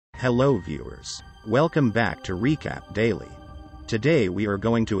Hello viewers. Welcome back to Recap Daily. Today we are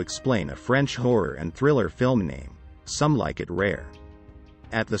going to explain a French horror and thriller film name, Some Like It Rare.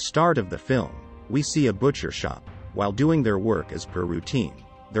 At the start of the film, we see a butcher shop. While doing their work as per routine,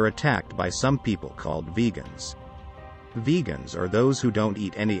 they're attacked by some people called vegans. Vegans are those who don't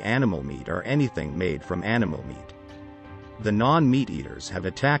eat any animal meat or anything made from animal meat. The non-meat eaters have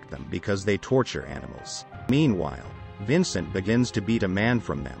attacked them because they torture animals. Meanwhile, Vincent begins to beat a man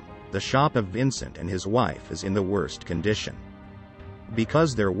from them. The shop of Vincent and his wife is in the worst condition,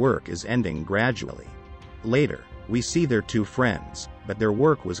 because their work is ending gradually. Later, we see their two friends, but their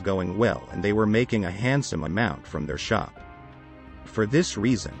work was going well and they were making a handsome amount from their shop. For this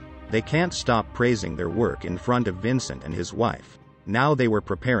reason, they can't stop praising their work in front of Vincent and his wife. Now they were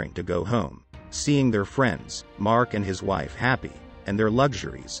preparing to go home, seeing their friends, Mark and his wife, happy, and their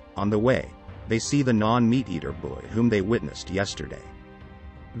luxuries. On the way, they see the non-meat eater boy whom they witnessed yesterday.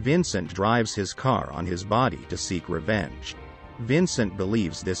 Vincent drives his car on his body to seek revenge. Vincent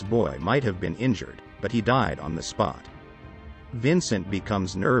believes this boy might have been injured, but he died on the spot. Vincent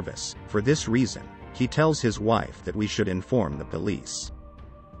becomes nervous. For this reason, he tells his wife that we should inform the police.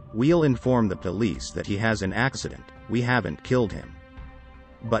 We'll inform the police that he has an accident, we haven't killed him.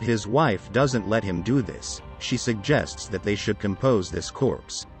 But his wife doesn't let him do this. She suggests that they should compose this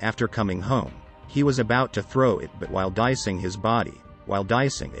corpse. After coming home, he was about to throw it, but while dicing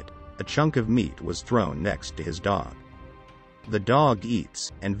it, a chunk of meat was thrown next to his dog. The dog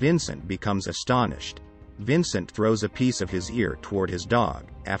eats, and Vincent becomes astonished. Vincent throws a piece of his ear toward his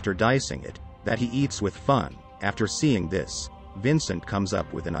dog, after dicing it, that he eats with fun. After seeing this, Vincent comes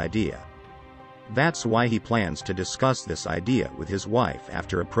up with an idea. That's why he plans to discuss this idea with his wife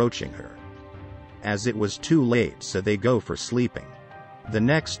after approaching her. As it was too late, so they go for sleeping. The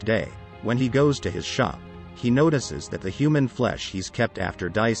next day, when he goes to his shop, he notices that the human flesh he's kept after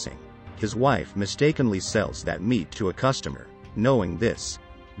dicing, his wife mistakenly sells that meat to a customer. Knowing this,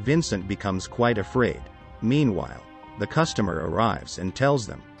 Vincent becomes quite afraid. Meanwhile, the customer arrives and tells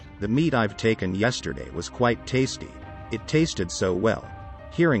them, "The meat I've taken yesterday was quite tasty. It tasted so well."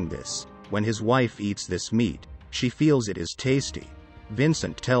 Hearing this, when his wife eats this meat, she feels it is tasty.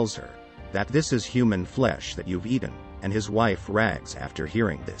 Vincent tells her that this is human flesh that you've eaten, and his wife rags after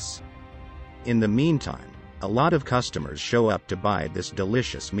hearing this. In the meantime, a lot of customers show up to buy this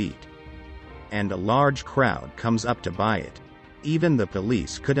delicious meat, and a large crowd comes up to buy it. Even the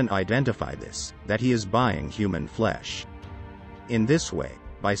police couldn't identify this, that he is buying human flesh. In this way,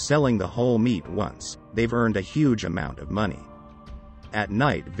 by selling the whole meat once, they've earned a huge amount of money. At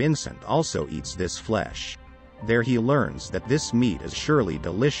night, Vincent also eats this flesh. There he learns that this meat is surely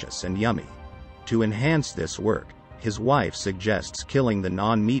delicious and yummy. To enhance this work, his wife suggests killing the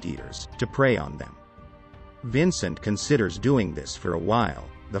non-meat eaters to prey on them. Vincent considers doing this for a while.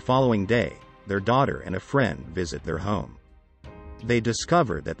 The following day, their daughter and a friend visit their home. They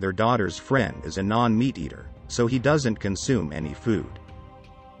discover that their daughter's friend is a non-meat eater, so he doesn't consume any food.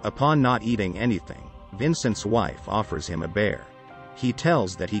 Upon not eating anything, Vincent's wife offers him a bear. He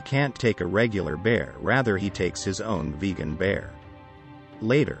tells that he can't take a regular bear, rather he takes his own vegan bear.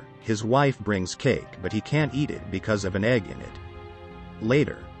 Later, his wife brings cake, but he can't eat it because of an egg in it.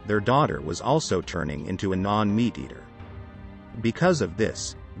 Later, their daughter was also turning into a non-meat eater. Because of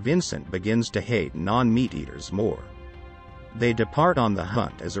this, Vincent begins to hate non-meat eaters more. They depart on the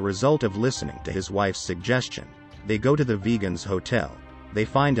hunt as a result of listening to his wife's suggestion. They go to the vegan's hotel. They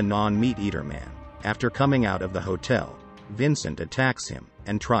find a non-meat eater man. After coming out of the hotel, Vincent attacks him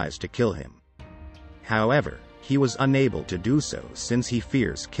and tries to kill him. However, he was unable to do so since he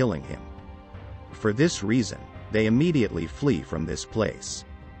fears killing him. For this reason, they immediately flee from this place.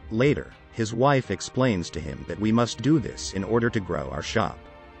 Later, his wife explains to him that we must do this in order to grow our shop.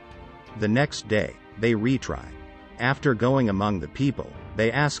 The next day, they retry. After going among the people,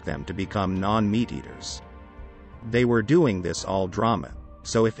 they ask them to become non-meat eaters. They were doing this all drama,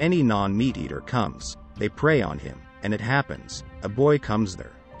 so if any non-meat eater comes, they prey on him, and it happens, a boy comes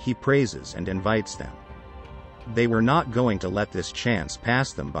there, he praises and invites them. They were not going to let this chance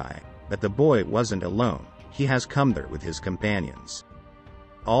pass them by, but the boy wasn't alone, he has come there with his companions.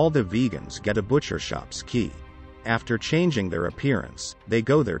 All the vegans get a butcher shop's key. After changing their appearance, they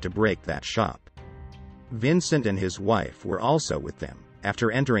go there to break that shop. Vincent and his wife were also with them.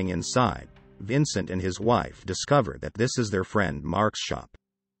 After entering inside, Vincent and his wife discover that this is their friend Mark's shop.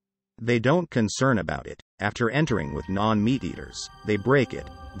 They don't concern about it. After entering with non-meat eaters, they break it,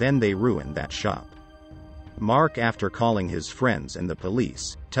 then they ruin that shop. Mark, after calling his friends and the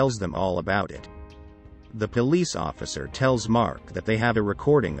police, tells them all about it. The police officer tells Mark that they have a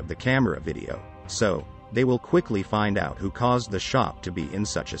recording of the camera video, so they will quickly find out who caused the shop to be in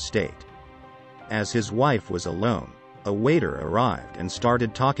such a state. As his wife was alone, a waiter arrived and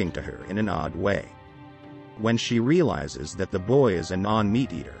started talking to her in an odd way. When she realizes that the boy is a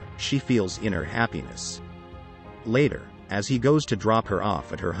non-meat eater, she feels inner happiness. Later, as he goes to drop her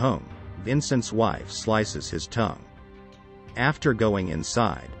off at her home, Vincent's wife slices his tongue. After going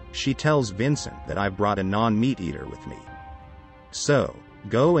inside, she tells Vincent that I've brought a non-meat eater with me. So,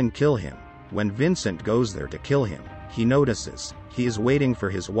 go and kill him. When Vincent goes there to kill him, he notices he is waiting for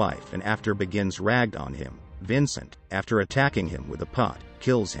his wife and after begins ragged on him. Vincent, after attacking him with a pot,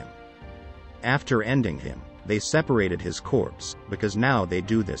 kills him. After ending him, they separated his corpse, because now they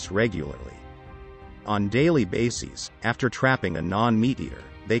do this regularly. On daily basis, after trapping a non-meat eater,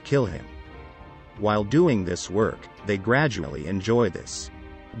 they kill him. While doing this work, they gradually enjoy this.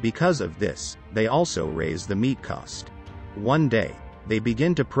 Because of this, they also raise the meat cost. One day, they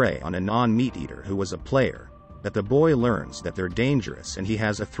begin to prey on a non-meat eater who was a player, but the boy learns that they're dangerous and he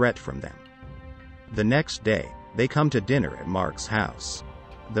has a threat from them. The next day, they come to dinner at Mark's house.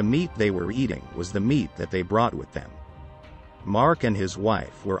 The meat they were eating was the meat that they brought with them. Mark and his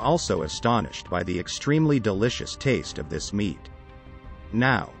wife were also astonished by the extremely delicious taste of this meat.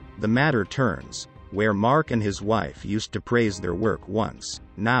 Now, the matter turns, where Mark and his wife used to praise their work once,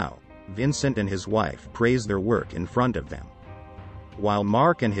 now, Vincent and his wife praise their work in front of them. While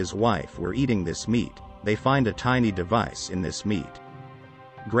Mark and his wife were eating this meat, they find a tiny device in this meat.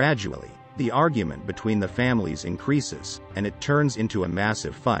 Gradually, the argument between the families increases, and it turns into a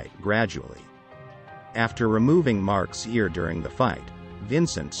massive fight gradually. After removing Mark's ear during the fight,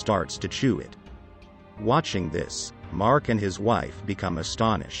 Vincent starts to chew it. Watching this, Mark and his wife become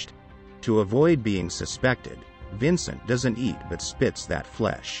astonished. To avoid being suspected, Vincent doesn't eat but spits that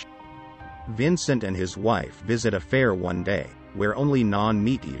flesh. Vincent and his wife visit a fair one day, where only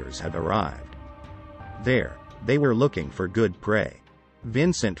non-meat eaters have arrived. There, they were looking for good prey.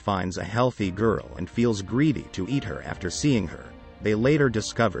 Vincent finds a healthy girl and feels greedy to eat her after seeing her. They later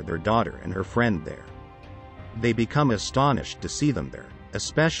discover their daughter and her friend there. They become astonished to see them there,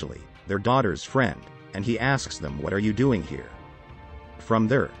 especially their daughter's friend, and he asks them, "What are you doing here?" From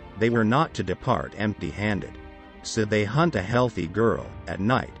there, they were not to depart empty-handed. So they hunt a healthy girl at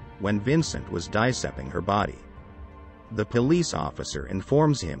night, when Vincent was dissecting her body. The police officer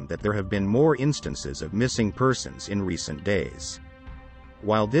informs him that there have been more instances of missing persons in recent days.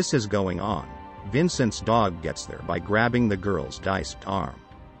 While this is going on, Vincent's dog gets there by grabbing the girl's diced arm.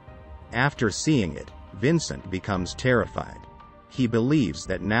 After seeing it, Vincent becomes terrified. He believes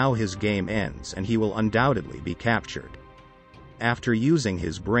that now his game ends and he will undoubtedly be captured. After using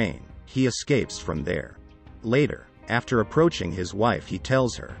his brain, he escapes from there. Later, after approaching his wife, he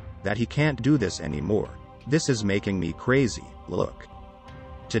tells her that he can't do this anymore. "This is making me crazy, look.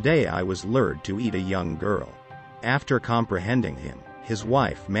 Today I was lured to eat a young girl." After comprehending him, his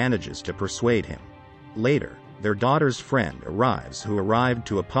wife manages to persuade him. Later, their daughter's friend arrives who arrived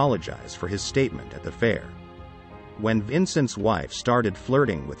to apologize for his statement at the fair. When Vincent's wife started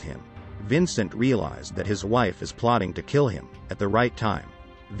flirting with him, Vincent realized that his wife is plotting to kill him. At the right time,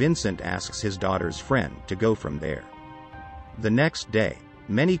 Vincent asks his daughter's friend to go from there. The next day,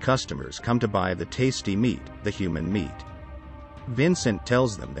 many customers come to buy the tasty meat, the human meat. Vincent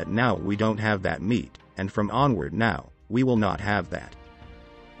tells them that now we don't have that meat, and from onward now, we will not have that.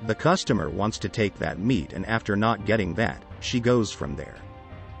 The customer wants to take that meat, and after not getting that, she goes from there.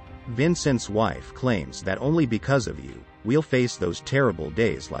 Vincent's wife claims that only because of you, we'll face those terrible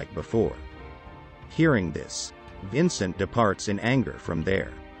days like before. Hearing this, Vincent departs in anger from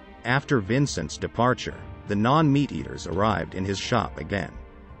there. After Vincent's departure, the non-meat eaters arrived in his shop again.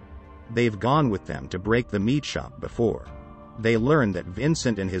 They've gone with them to break the meat shop before. They learn that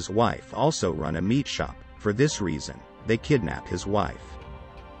Vincent and his wife also run a meat shop. For this reason, they kidnap his wife.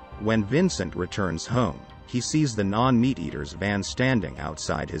 When Vincent returns home, he sees the non-meat eater's van standing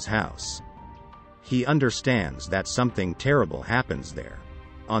outside his house. He understands that something terrible happens there.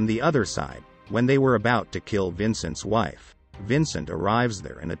 On the other side, when they were about to kill Vincent's wife, Vincent arrives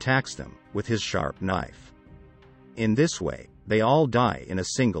there and attacks them with his sharp knife. In this way, they all die in a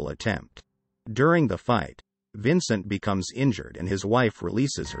single attempt. During the fight, Vincent becomes injured and his wife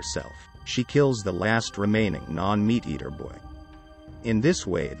releases herself. She kills the last remaining non-meat eater boy. In this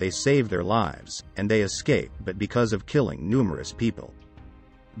way they save their lives, and they escape, but because of killing numerous people.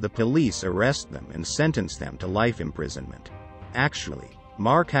 The police arrest them and sentence them to life imprisonment. Actually,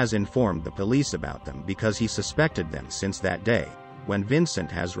 Mark has informed the police about them because he suspected them since that day, when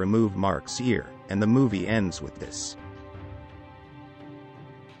Vincent has removed Mark's ear, and the movie ends with this.